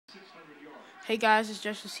Hey guys, it's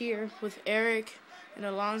Justice here with Eric and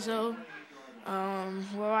Alonzo. We're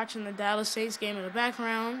watching the Dallas Saints game in the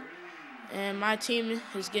background, and my team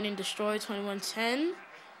is getting destroyed 21-10.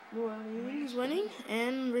 New Orleans winning,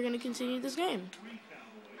 and we're going to continue this game.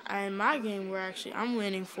 In my game, I'm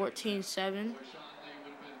winning 14-7.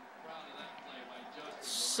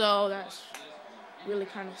 So that's really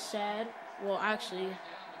kind of sad. Well, actually,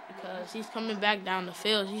 because he's coming back down the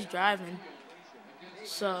field. He's driving.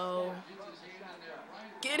 So,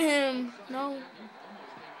 get him. No.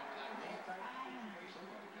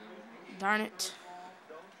 Darn it.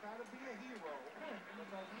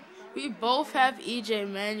 We both have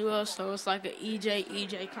EJ Manuel, so it's like an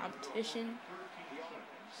EJ competition.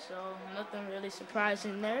 So, nothing really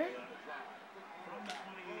surprising there.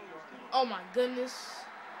 Oh my goodness.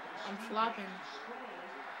 I'm flopping.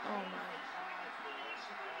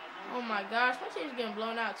 Oh my gosh, my team's getting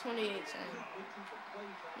blown out 28-10.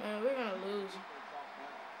 Man, we're gonna lose.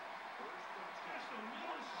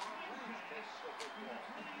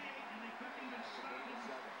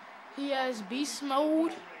 He has beast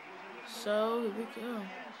mode. So here we go.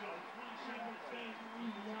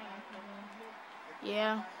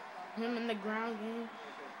 Yeah, him in the ground game.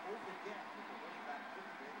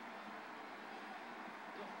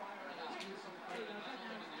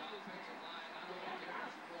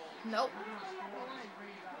 Nope.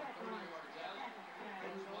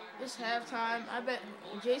 It's halftime. I bet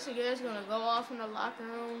Jason Garrett's gonna go off in the locker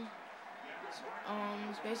room.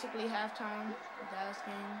 It's basically halftime. Dallas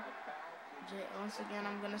game. Once again,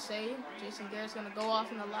 I'm gonna say Jason Garrett's gonna go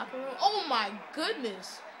off in the locker room. Oh my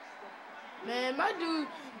goodness, man!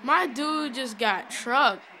 My dude just got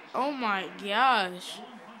trucked. Oh my gosh.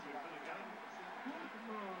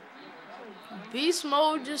 Beast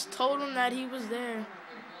mode just told him that he was there.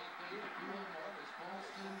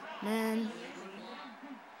 Man.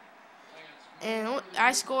 And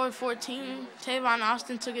I scored 14. Tavon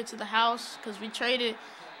Austin took it to the house because we traded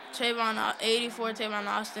Tavon 84 Tavon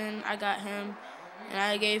Austin. I got him, and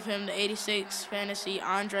I gave him the 86 fantasy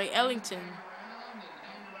Andre Ellington.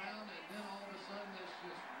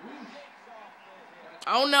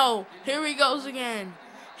 Oh no! Here he goes again.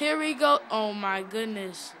 Here we go. Oh my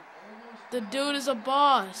goodness. The dude is a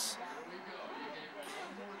boss.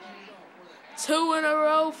 2 in a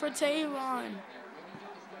row for Tavon.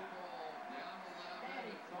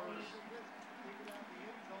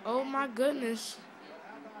 Oh my goodness.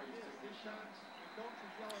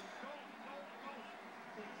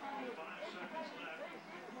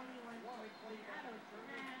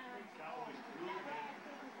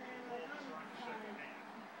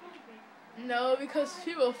 No, because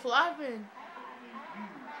people flopping.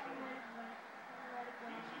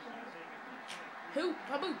 Who?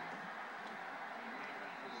 Kaboo.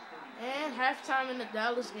 And halftime in the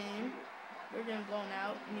Dallas game. We're getting blown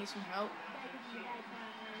out. We need some help.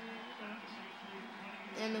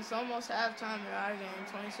 And it's almost halftime in our game.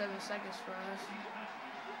 27 seconds for us.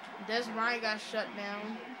 Des Bryant got shut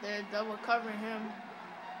down. They're double covering him.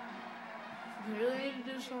 We really need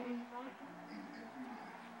to do something.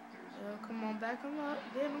 Come on, back him up.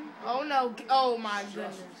 Get him. Oh no. Oh my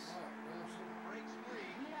goodness.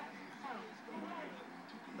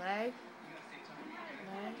 Lag.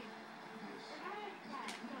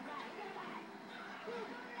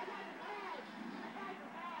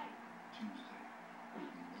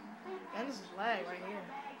 And this is lag right here.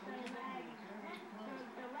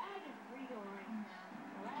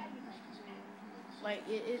 Like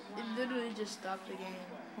it literally just stopped the game.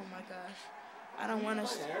 Oh my gosh. I don't want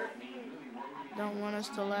us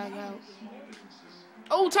to lag out.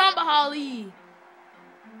 Oh, Tom Bahali.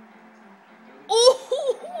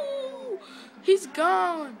 Oh, he's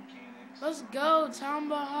gone. Let's go, Tom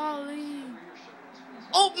Bahali.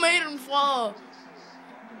 Oh, made him fall.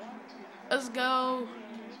 Let's go.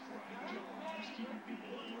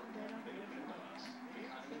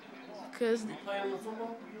 Cause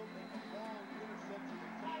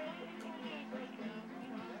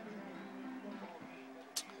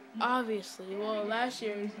obviously, well, last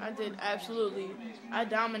year I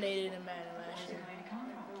dominated in Madden last year.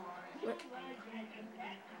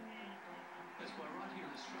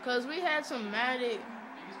 Because we had some Madden.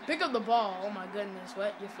 Pick up the ball. Oh my goodness.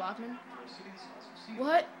 What? You're flopping?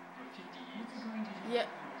 What? Yeah.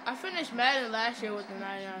 I finished Madden last year with the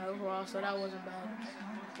 99 overall, so that wasn't bad.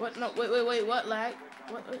 What? No, wait. What lag?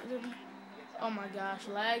 What? Oh my gosh.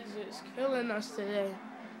 Lag is killing us today.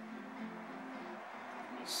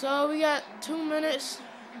 So we got 2 minutes.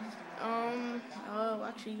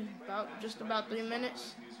 Actually, just about 3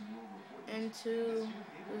 minutes into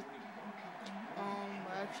the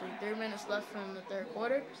actually 3 minutes left from the third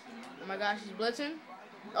quarter. Oh my gosh, he's blitzing.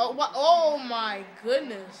 Oh my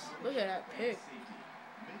goodness. Look at that pick.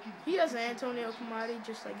 He has an Antonio Cromartie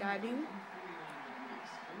just like I do.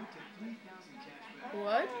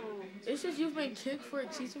 What? It says you've been kicked for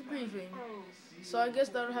excessive grieving. So I guess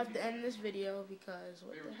that'll have to end this video because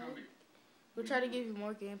what the heck? We'll try to give you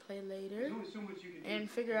more gameplay later and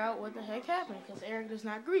figure out what the heck happened because Eric does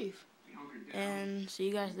not grieve. And see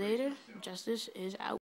you guys later. Justice is out.